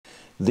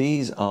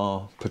These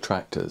are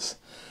protractors,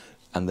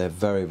 and they're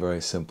very, very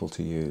simple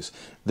to use.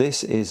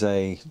 This is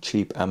a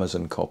cheap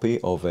Amazon copy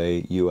of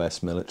a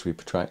US military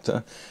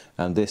protractor,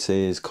 and this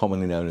is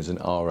commonly known as an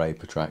RA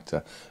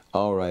protractor.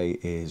 RA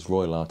is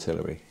Royal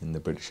Artillery in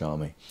the British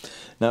Army.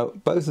 Now,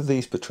 both of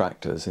these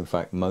protractors, in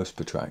fact most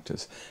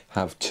protractors,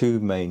 have two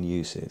main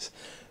uses.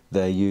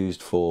 They're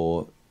used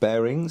for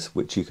bearings,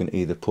 which you can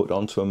either put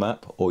onto a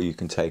map or you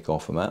can take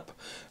off a map,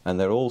 and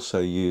they're also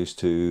used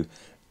to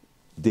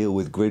deal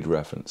with grid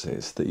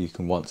references that you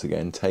can once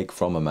again take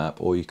from a map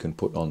or you can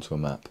put onto a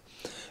map.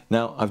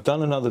 Now, I've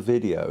done another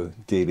video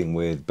dealing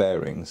with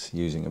bearings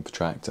using a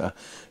protractor,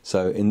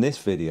 so in this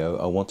video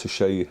I want to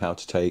show you how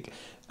to take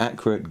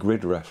accurate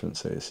grid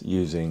references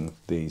using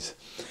these.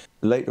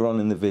 Later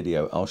on in the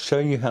video I'll show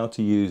you how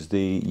to use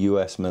the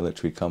US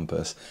military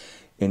compass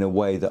in a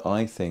way that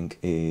I think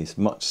is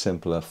much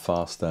simpler,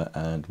 faster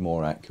and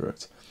more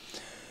accurate.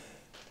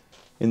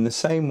 In the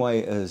same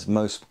way as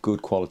most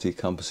good quality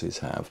compasses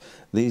have,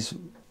 these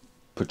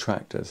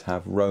protractors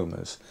have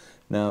roamers.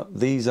 Now,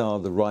 these are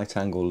the right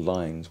angle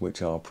lines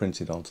which are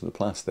printed onto the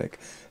plastic,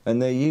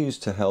 and they're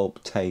used to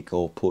help take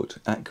or put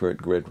accurate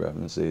grid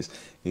references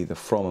either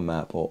from a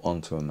map or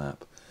onto a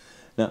map.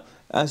 Now,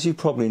 as you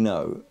probably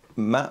know,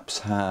 maps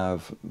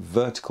have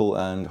vertical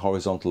and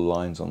horizontal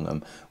lines on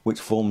them, which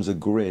forms a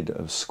grid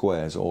of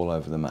squares all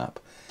over the map.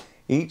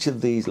 Each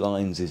of these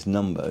lines is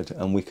numbered,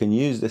 and we can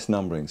use this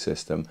numbering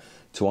system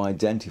to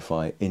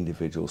identify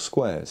individual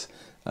squares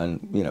and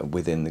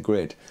within the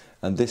grid,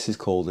 and this is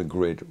called a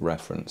grid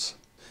reference.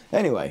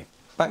 Anyway,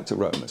 back to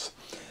roamers.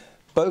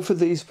 Both of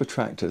these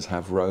protractors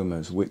have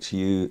roamers which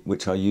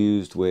are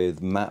used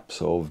with maps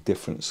of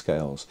different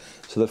scales.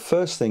 So the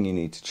first thing you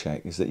need to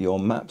check is that your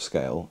map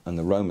scale and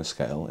the roamer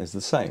scale is the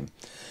same.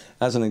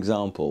 As an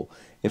example,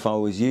 if I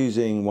was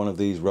using one of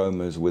these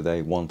roamers with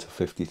a 1 to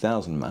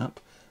 50,000 map,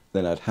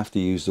 then I'd have to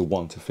use the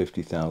 1 to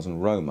 50,000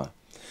 roamer.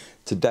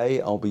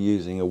 Today I'll be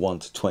using a 1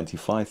 to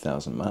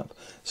 25,000 map,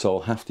 so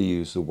I'll have to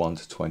use the 1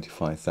 to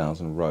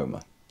 25,000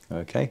 roamer.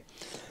 Okay,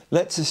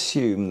 let's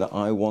assume that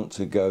I want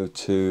to go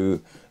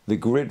to the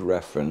grid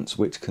reference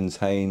which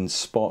contains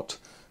spot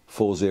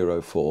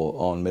 404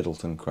 on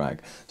Middleton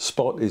Crag.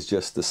 Spot is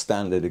just the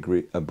standard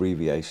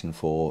abbreviation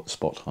for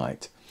spot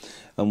height,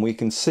 and we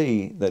can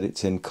see that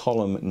it's in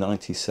column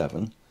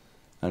 97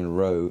 and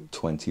row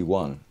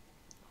 21.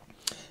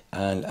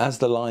 And as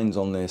the lines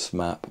on this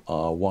map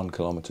are 1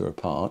 kilometre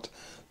apart,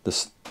 the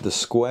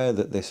square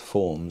that this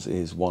forms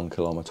is 1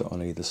 kilometre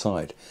on either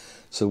side.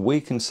 So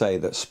we can say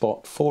that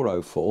spot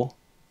 404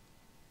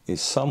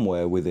 is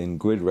somewhere within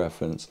grid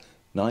reference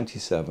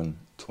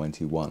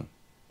 9721.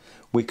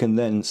 We can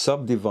then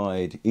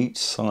subdivide each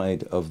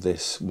side of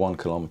this 1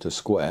 kilometre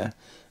square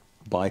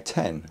by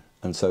 10,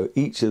 and so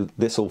each of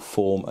this will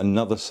form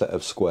another set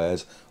of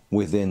squares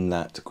within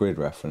that grid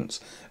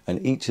reference,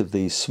 and each of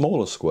these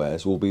smaller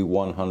squares will be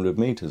 100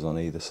 meters on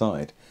either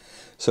side.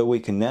 So we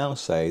can now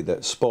say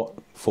that spot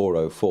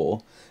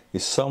 404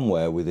 is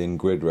somewhere within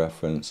grid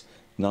reference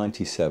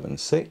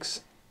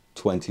 97.6,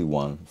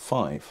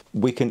 21.5.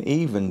 We can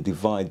even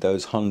divide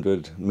those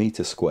 100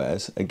 meter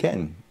squares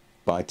again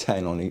by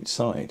 10 on each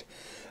side,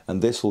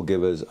 and this will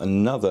give us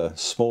another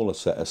smaller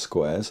set of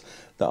squares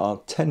that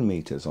are 10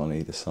 meters on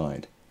either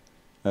side.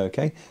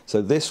 Okay,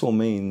 so this will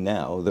mean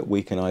now that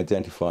we can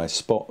identify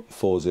spot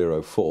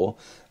 404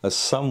 as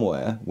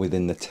somewhere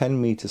within the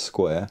 10 meter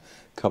square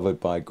covered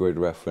by grid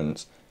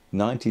reference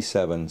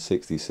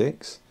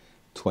 97.66,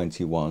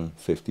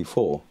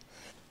 21.54.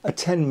 A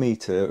 10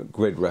 meter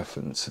grid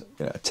reference,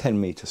 a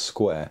 10 meter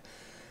square,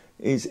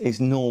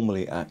 is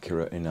normally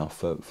accurate enough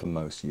for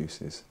most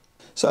uses.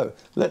 So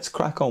let's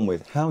crack on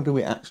with how do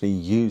we actually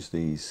use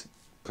these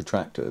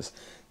protractors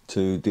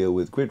to deal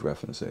with grid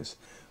references.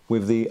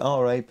 With the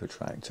RA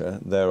protractor,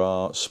 there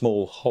are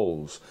small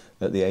holes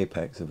at the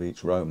apex of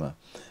each roamer,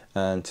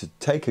 and to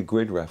take a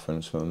grid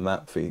reference from a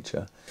map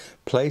feature,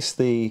 place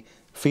the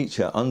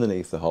feature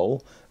underneath the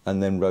hole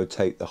and then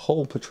rotate the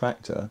whole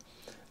protractor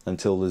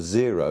until the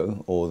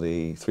 0 or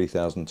the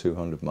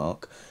 3200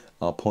 mark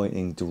are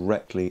pointing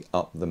directly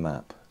up the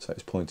map, so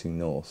it's pointing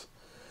north.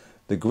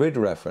 The grid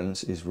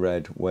reference is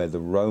read where the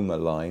roamer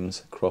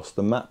lines cross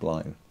the map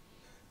line.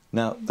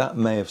 Now, that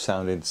may have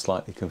sounded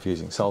slightly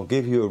confusing, so I'll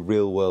give you a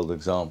real-world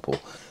example.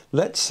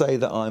 Let's say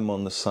that I'm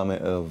on the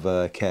summit of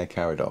Caer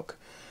Caradoc,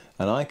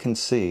 and I can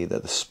see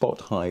that the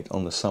spot height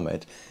on the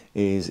summit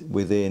is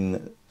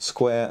within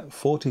square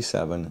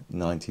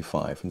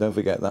 47.95, and don't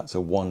forget that's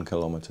a 1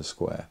 kilometre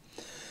square.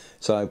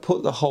 So I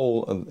put the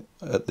hole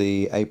at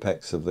the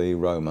apex of the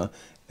roamer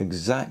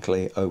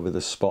exactly over the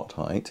spot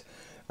height,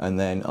 and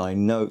then I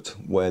note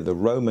where the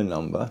roamer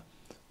number,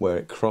 where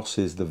it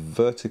crosses the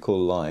vertical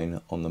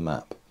line on the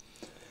map.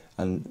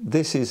 And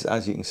this is,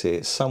 as you can see,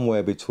 it's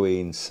somewhere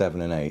between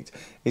 7 and 8.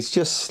 It's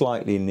just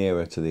slightly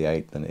nearer to the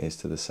 8 than it is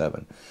to the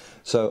 7.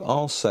 So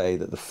I'll say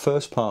that the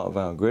first part of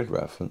our grid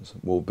reference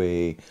will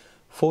be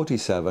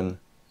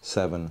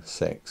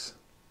 47.76.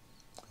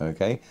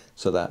 Okay,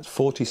 so that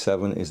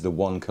 47 is the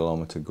 1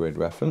 kilometre grid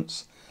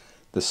reference,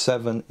 the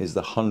 7 is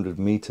the 100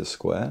 metre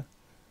square,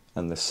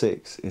 and the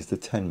 6 is the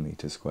 10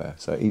 meter square.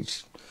 So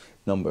each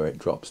number it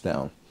drops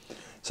down.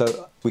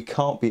 So we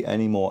can't be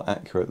any more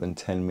accurate than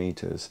 10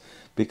 meters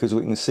because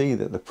we can see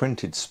that the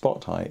printed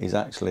spot height is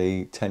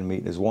actually 10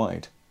 meters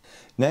wide.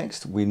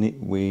 Next,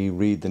 we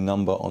read the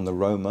number on the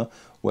Roma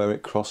where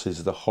it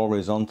crosses the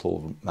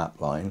horizontal map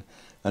line,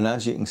 and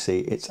as you can see,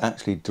 it's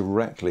actually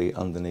directly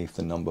underneath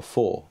the number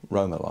 4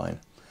 Roma line.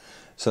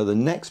 So the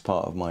next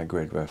part of my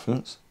grid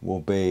reference will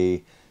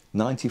be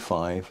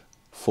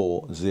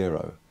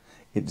 9540.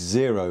 It's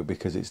 0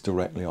 because it's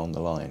directly on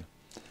the line.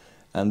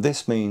 And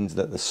this means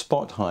that the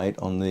spot height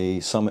on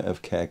the summit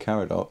of Caer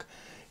Caradoc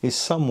is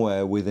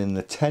somewhere within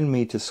the 10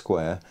 meter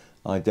square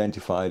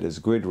identified as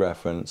grid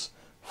reference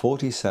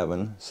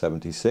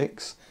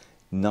 4776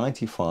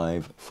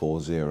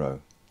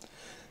 9540.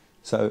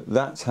 So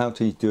that's how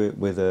to do it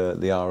with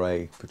the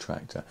RA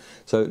protractor.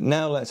 So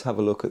now let's have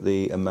a look at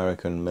the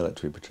American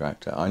military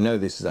protractor. I know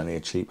this is only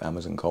a cheap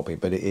Amazon copy,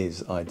 but it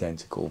is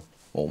identical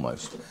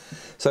almost.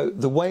 So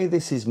the way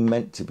this is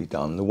meant to be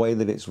done, the way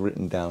that it's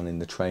written down in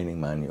the training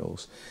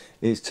manuals,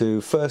 is to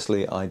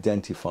firstly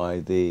identify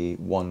the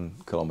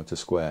 1 kilometer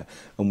square,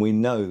 and we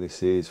know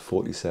this is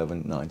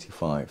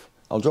 4795.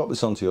 I'll drop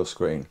this onto your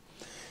screen.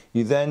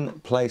 You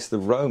then place the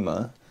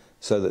Roma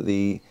so that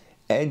the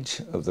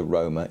edge of the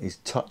Roma is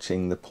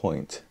touching the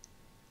point.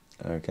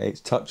 Okay,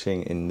 it's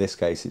touching, in this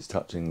case it's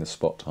touching the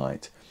spot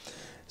height.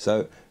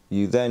 So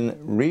you then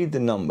read the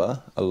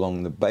number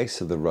along the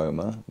base of the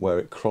Roma where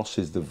it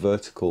crosses the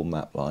vertical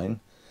map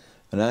line,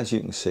 and as you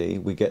can see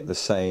we get the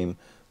same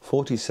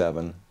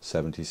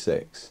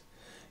 4776.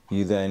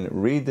 You then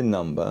read the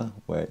number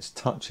where it's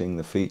touching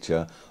the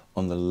feature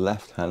on the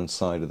left hand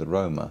side of the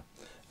Roma,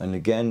 and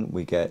again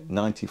we get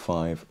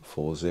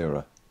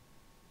 9540.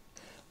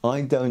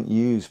 I don't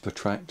use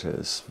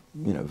protractors,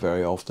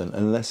 very often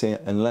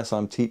unless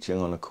I'm teaching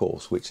on a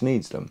course which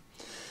needs them.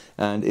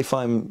 And if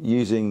I'm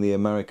using the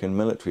American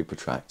military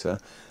protractor,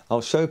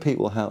 I'll show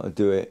people how to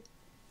do it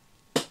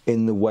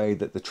in the way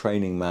that the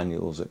training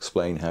manuals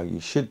explain how you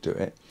should do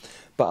it,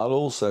 but I'll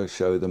also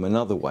show them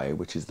another way,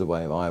 which is the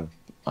way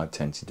I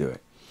tend to do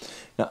it.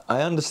 Now,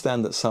 I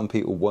understand that some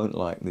people won't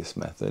like this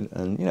method,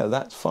 and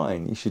that's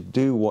fine. You should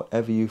do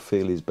whatever you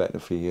feel is better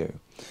for you.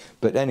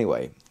 But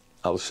anyway,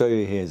 I'll show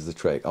you. Here's the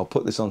trick. I'll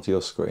put this onto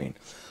your screen.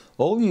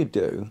 All you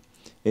do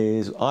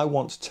is, I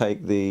want to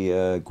take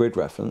the grid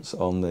reference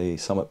on the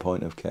summit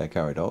point of Caer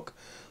Caradoc.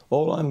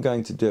 All I'm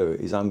going to do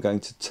is I'm going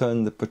to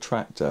turn the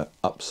protractor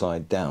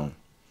upside down,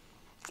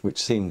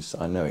 which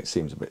I know it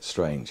seems a bit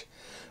strange.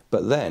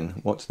 But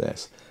then, watch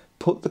this,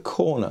 put the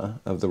corner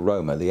of the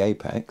Roma, the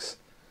apex,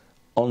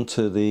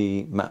 onto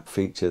the map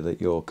feature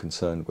that you're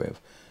concerned with,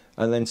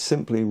 and then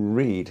simply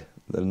read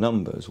the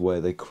numbers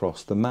where they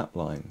cross the map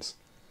lines.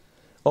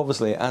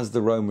 Obviously, as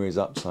the Roma is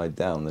upside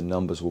down, the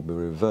numbers will be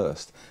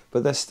reversed,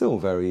 but they're still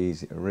very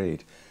easy to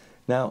read.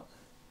 Now,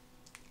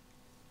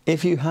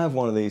 if you have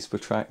one of these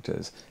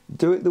protractors,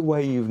 do it the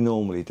way you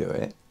normally do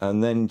it,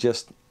 and then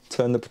just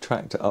turn the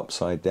protractor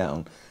upside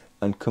down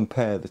and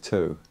compare the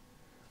two.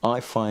 I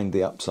find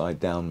the upside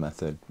down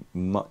method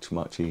much,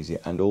 much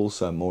easier, and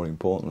also, more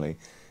importantly,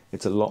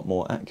 it's a lot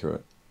more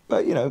accurate.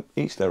 But,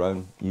 each their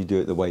own. You do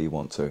it the way you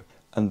want to.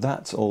 And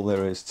that's all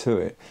there is to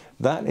it.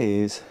 That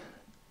is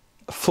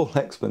a full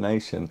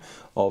explanation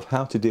of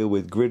how to deal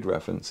with grid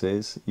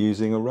references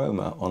using a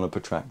Roma on a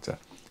protractor.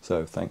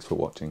 So thanks for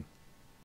watching.